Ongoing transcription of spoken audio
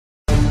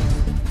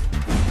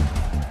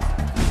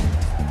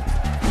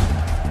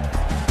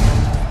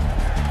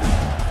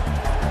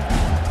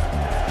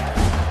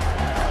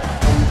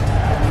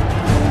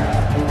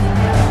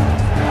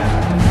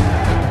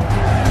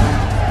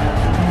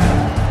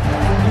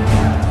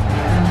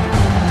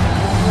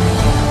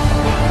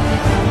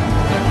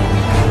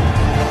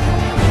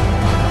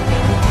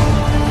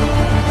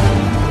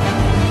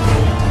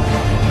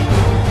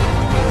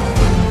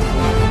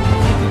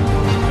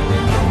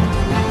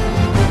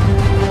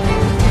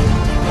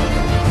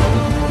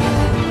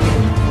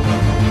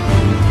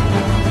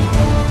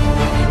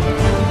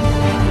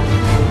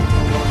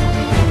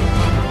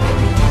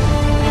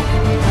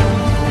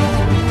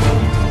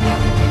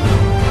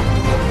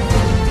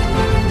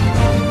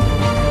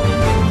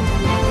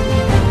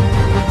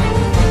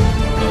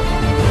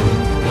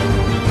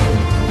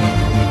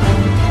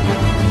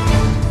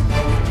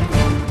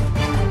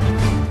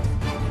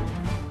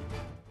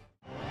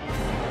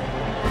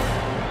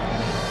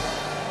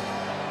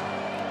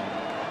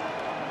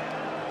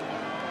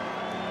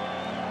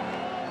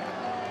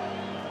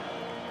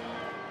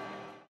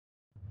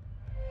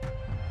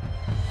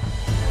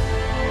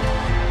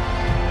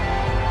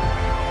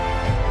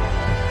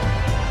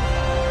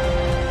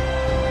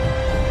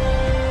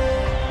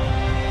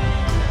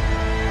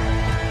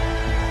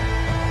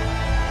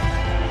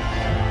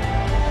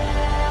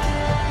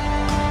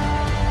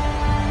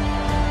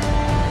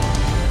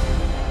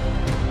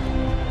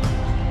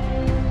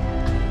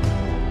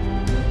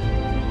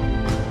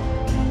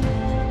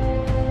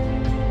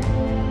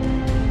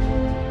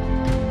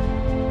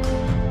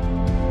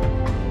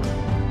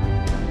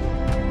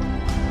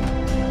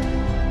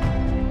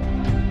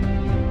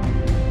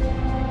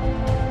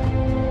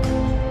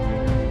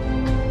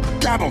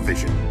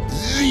television.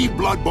 The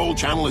Blood Bowl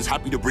channel is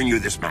happy to bring you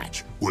this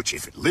match, which,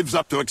 if it lives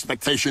up to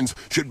expectations,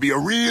 should be a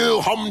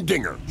real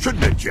humdinger,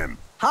 shouldn't it, Jim?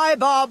 Hi,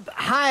 Bob.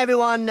 Hi,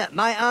 everyone.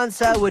 My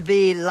answer would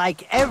be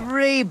like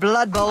every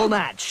Blood Bowl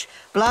match.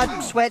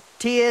 Blood, sweat,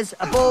 tears,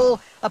 a bull,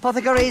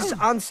 apothecaries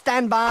on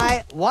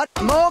standby. What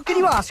more can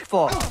you ask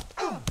for?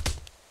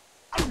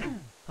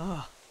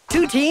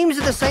 Two teams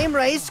of the same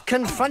race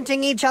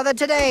confronting each other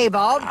today,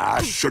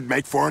 Bob. Should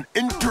make for an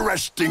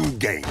interesting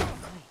game.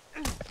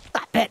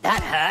 I bet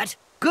that hurt.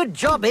 Good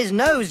job his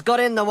nose got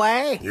in the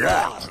way.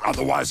 Yeah,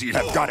 otherwise he'd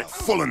have got it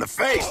full in the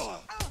face.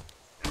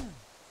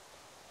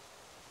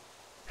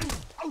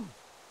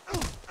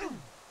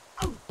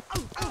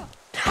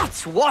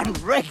 That's one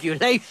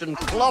regulation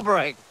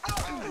clobbering.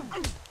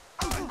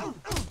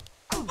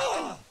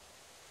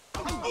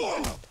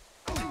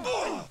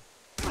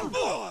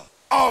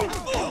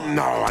 Oh,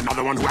 no,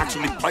 another one who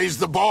actually plays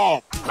the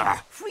ball.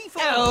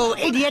 Oh,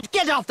 idiot,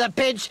 get off the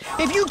pitch.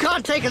 If you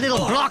can't take a little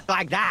block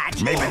like that.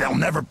 Maybe they'll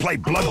never play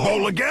Blood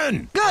Bowl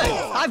again. Good.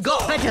 I've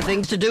got better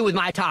things to do with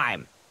my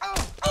time.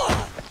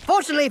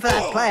 Fortunately for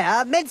that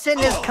player, medicine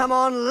has come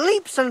on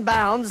leaps and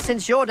bounds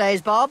since your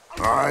days, Bob.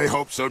 I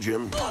hope so,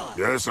 Jim.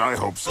 Yes, I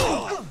hope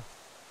so.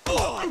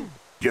 Do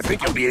you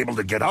think he'll be able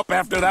to get up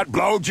after that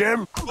blow,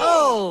 Jim?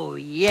 Oh,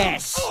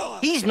 yes.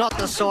 He's not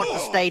the sort to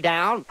stay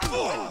down.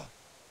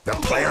 The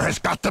player has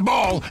got the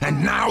ball,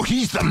 and now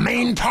he's the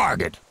main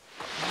target.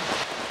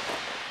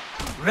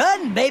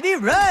 Run, baby,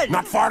 run!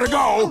 Not far to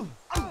go.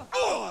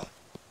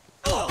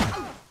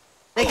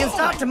 They can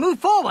start to move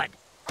forward.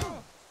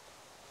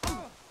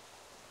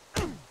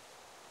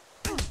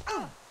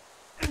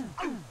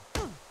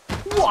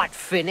 What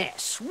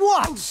finesse,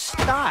 what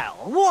style,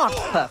 what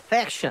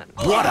perfection.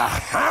 What a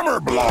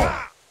hammer blow!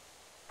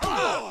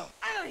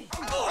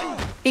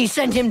 He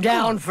sent him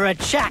down for a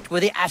chat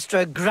with the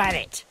Astro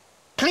Granite.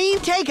 Clean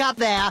take up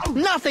there,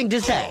 nothing to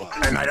say.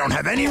 And I don't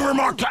have any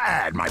remark to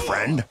add, my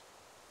friend.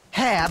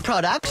 Hair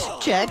products,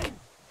 check.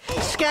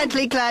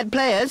 Scantily clad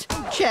players,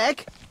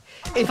 check.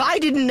 If I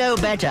didn't know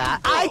better,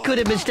 I could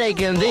have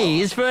mistaken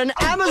these for an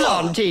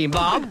Amazon team,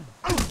 Bob.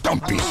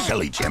 Don't be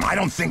silly, Jim. I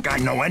don't think I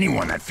know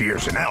anyone that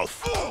fears an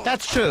elf.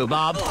 That's true,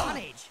 Bob.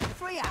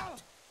 Free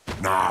out.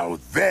 Now,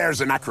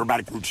 there's an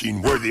acrobatic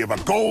routine worthy of a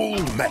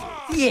gold medal.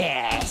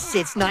 Yes,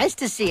 it's nice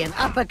to see an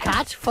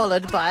uppercut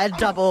followed by a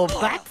double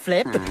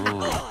backflip.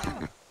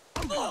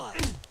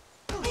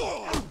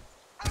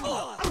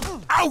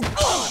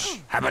 Ouch!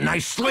 Have a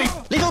nice sleep.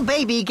 Little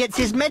baby gets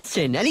his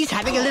medicine and he's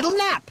having a little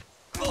nap.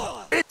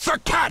 It's a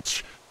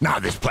catch! Now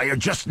this player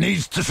just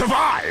needs to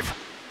survive.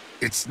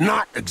 It's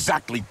not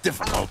exactly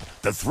difficult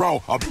to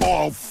throw a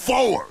ball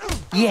forward.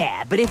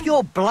 Yeah, but if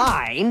you're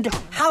blind,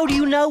 how do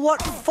you know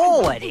what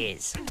forward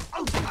is?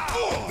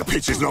 The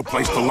pitch is no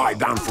place to lie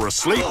down for a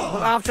sleep.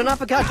 Well, after an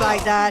uppercut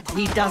like that,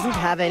 he doesn't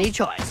have any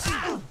choice.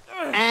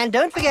 And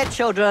don't forget,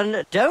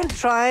 children, don't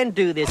try and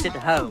do this at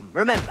home.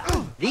 Remember,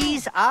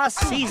 these are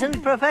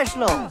seasoned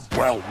professionals.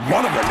 Well,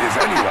 one of them is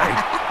anyway.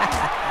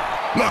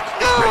 Look,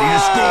 ready to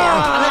score.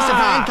 Unless the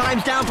fan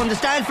climbs down from the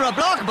stand for a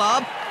block,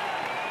 Bob.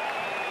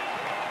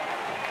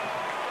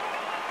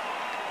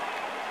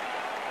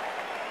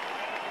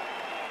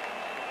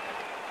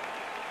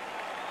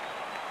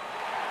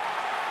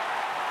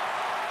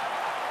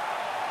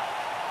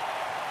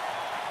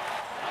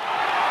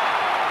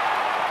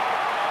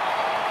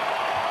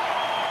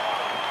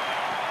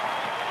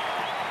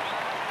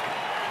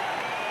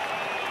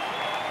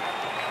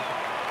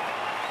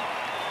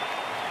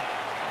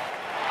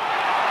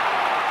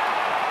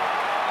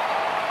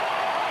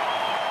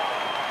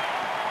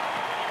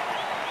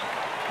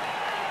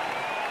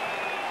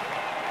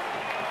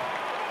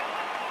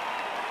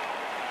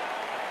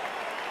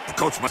 The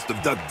coach must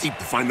have dug deep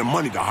to find the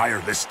money to hire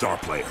this star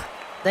player.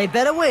 They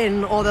better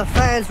win, or the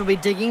fans will be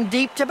digging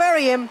deep to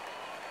bury him.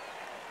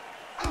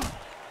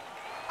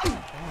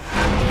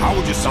 How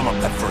would you sum up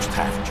that first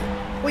half, Jim?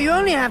 Well, you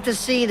only have to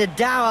see the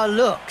dour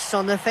looks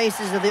on the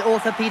faces of the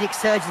orthopedic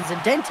surgeons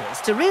and dentists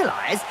to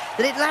realize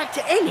that it lacked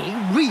any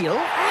real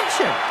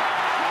action.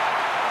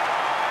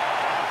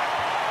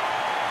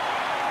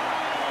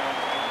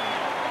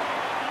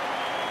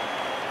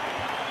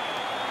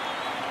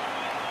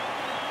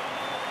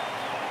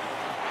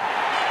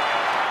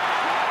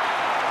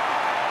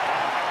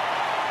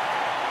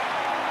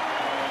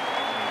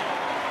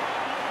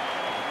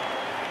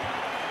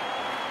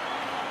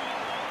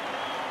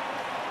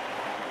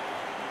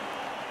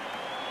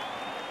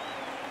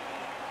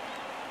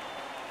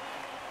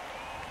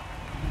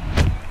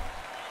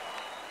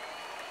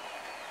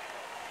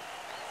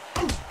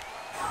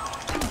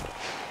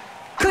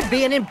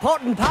 Be an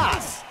important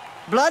pass.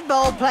 Blood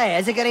Bowl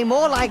players are getting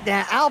more like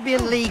their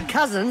Albion League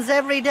cousins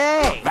every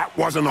day. That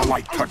wasn't a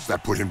light touch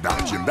that put him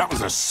down, Jim. That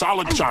was a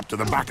solid chop to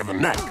the back of the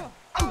neck.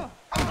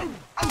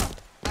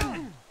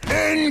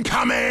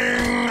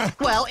 Incoming!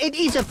 Well, it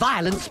is a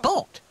violent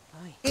sport.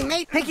 It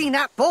made picking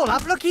that ball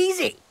up look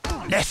easy.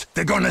 Yes,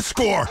 they're gonna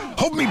score.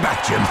 Hold me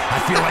back, Jim. I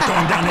feel like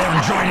going down there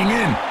and joining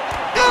in.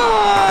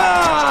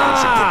 That touchdown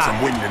should put some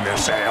wind in their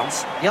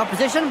sails. The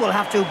opposition will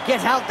have to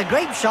get out the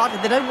grape shot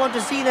if they don't want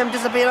to see them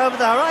disappear over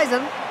the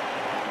horizon.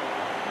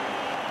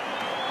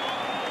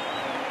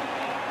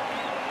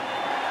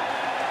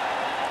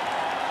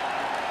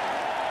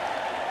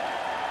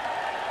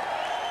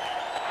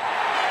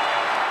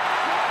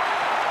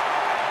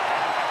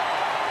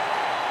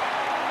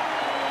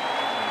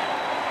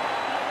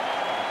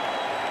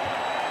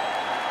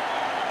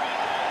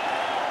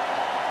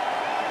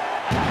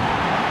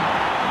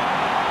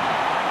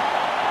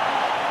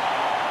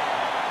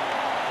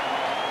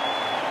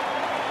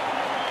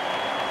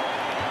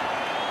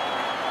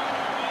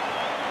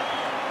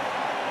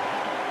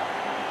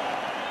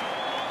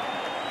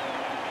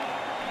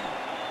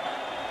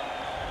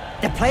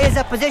 The players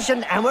are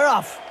positioned and we're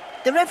off.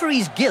 The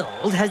referees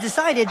guild has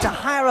decided to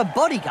hire a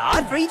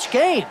bodyguard for each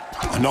game.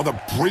 Another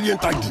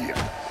brilliant idea.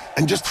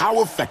 And just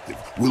how effective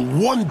will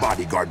one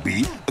bodyguard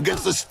be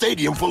against a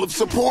stadium full of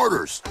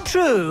supporters?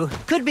 True,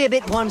 could be a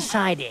bit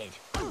one-sided.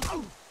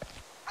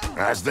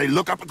 As they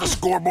look up at the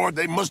scoreboard,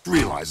 they must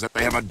realize that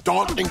they have a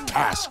daunting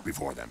task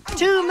before them.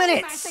 2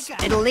 minutes.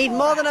 It'll need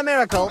more than a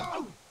miracle.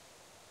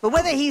 But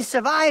whether he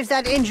survives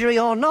that injury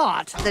or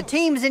not, the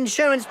team's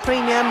insurance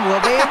premium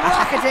will be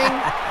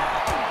rocketing.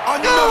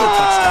 Another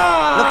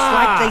touchdown! Looks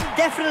like they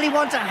definitely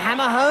want to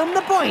hammer home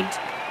the point.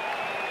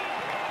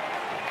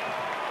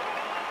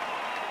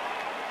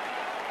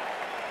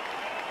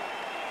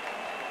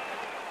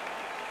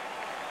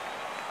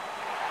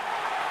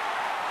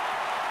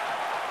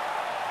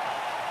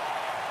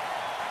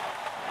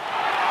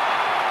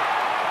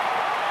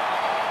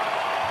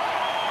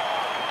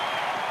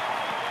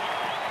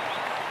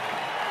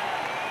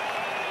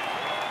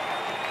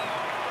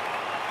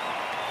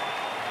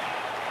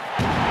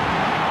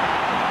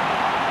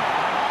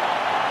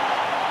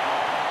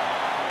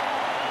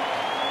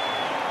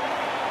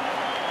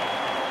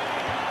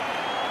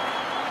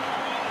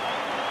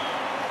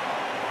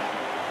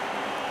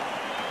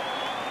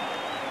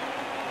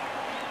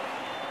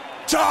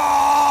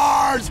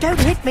 Charge! Don't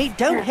hit me,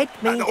 don't hit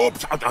me.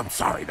 Oops, I'm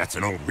sorry. That's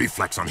an old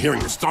reflex on hearing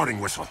the starting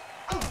whistle.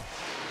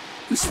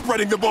 He's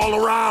spreading the ball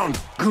around.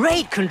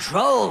 Great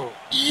control.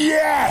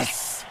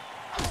 Yes!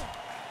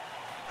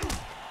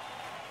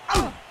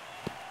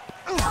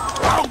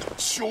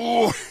 Ouch!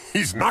 Oh,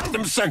 he's knocked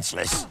him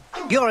senseless.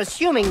 You're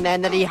assuming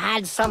then that he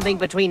had something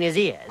between his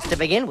ears to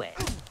begin with.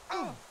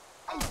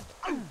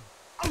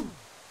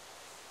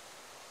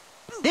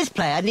 This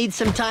player needs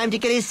some time to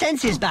get his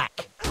senses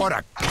back. What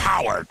a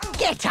coward!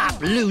 Get up,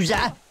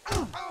 loser!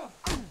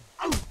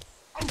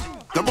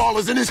 The ball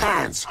is in his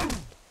hands.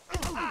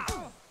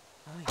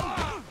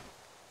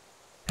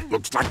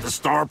 Looks like the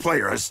star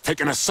player has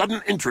taken a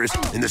sudden interest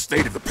in the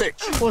state of the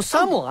pitch. Well,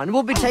 someone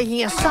will be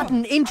taking a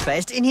sudden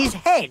interest in his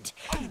head,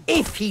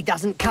 if he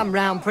doesn't come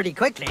round pretty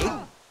quickly.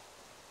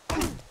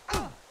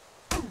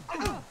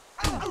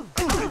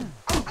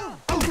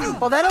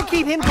 Well, that'll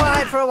keep him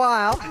quiet for a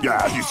while.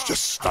 Yeah, he's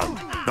just stunned,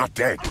 not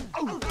dead.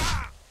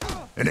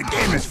 In a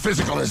game as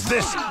physical as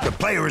this, the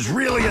player is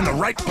really in the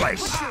right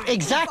place.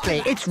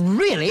 Exactly, it's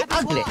really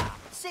ugly.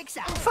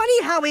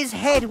 Funny how his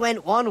head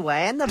went one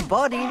way and the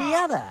body the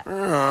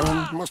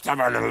other. Must have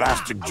an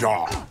elastic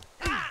jaw.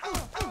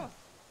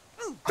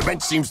 The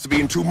bench seems to be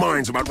in two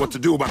minds about what to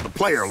do about the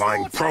player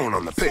lying prone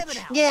on the pitch.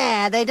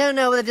 Yeah, they don't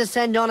know whether to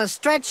send on a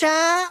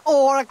stretcher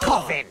or a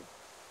coffin.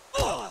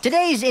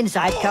 Today's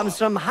insight comes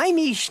from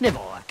Jaime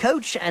Schnibbel,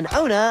 coach and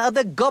owner of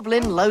the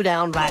Goblin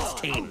Lowdown Rats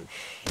team.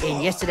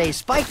 In yesterday's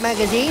Spike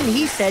magazine,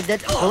 he said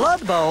that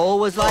Blood Bowl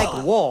was like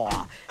war.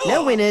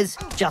 No winners,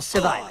 just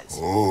survivors.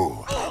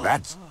 Oh,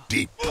 that's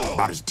deep.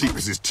 About as deep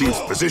as his team's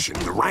position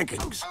in the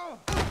rankings.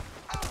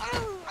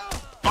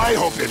 I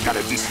hope they've got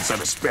a decent set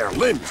of spare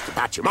limbs to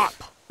patch him up.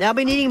 They'll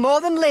be needing more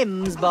than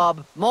limbs,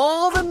 Bob.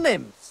 More than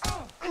limbs.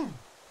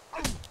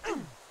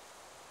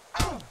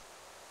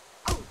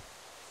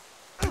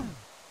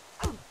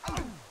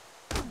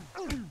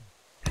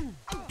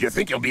 You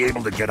think he'll be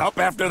able to get up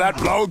after that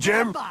blow,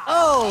 Jim?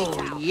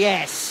 Oh,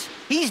 yes.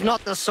 He's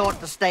not the sort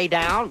to stay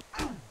down.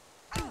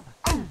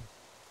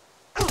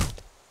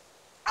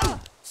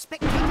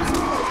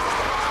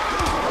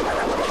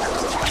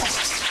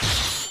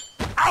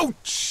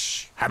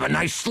 Ouch! Have a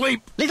nice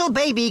sleep. Little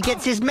baby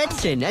gets his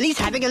medicine and he's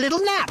having a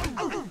little nap.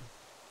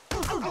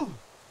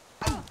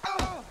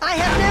 I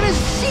have never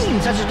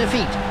seen such a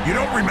defeat. You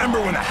don't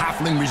remember when the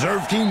Halfling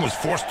reserve team was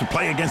forced to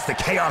play against the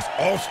Chaos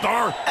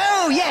All-Star?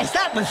 Oh, yes,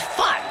 that was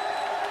fun.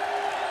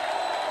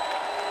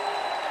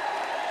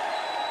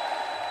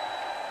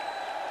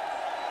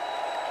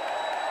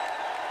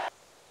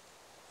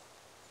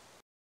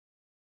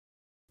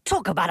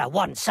 Talk about a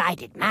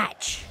one-sided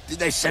match. Did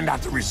they send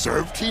out the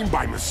reserve team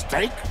by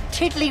mistake?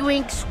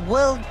 Tiddlywinks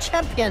world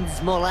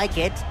champions, more like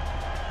it.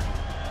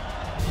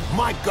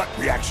 My gut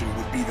reaction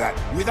would be that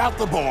without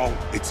the ball,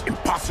 it's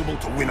impossible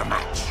to win a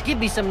match. Give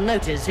me some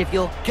notice if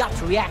your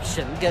gut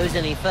reaction goes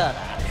any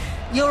further.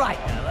 You're right,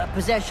 though.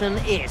 Possession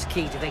is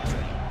key to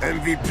victory.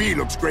 MVP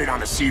looks great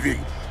on a CV,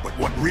 But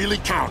what really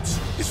counts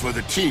is for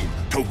the team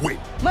to win.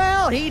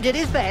 Well, he did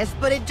his best,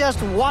 but it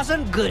just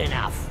wasn't good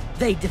enough.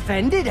 They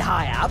defended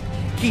high up,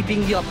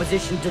 keeping the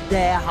opposition to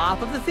their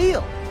half of the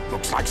field.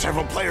 Looks like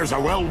several players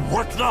are well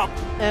worked up.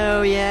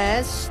 Oh,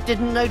 yes?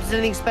 Didn't notice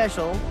anything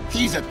special?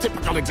 He's a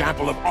typical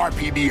example of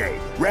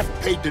RPBA.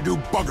 Ref paid to do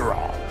bugger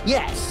all.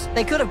 Yes,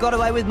 they could have got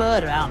away with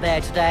murder out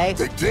there today.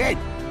 They did.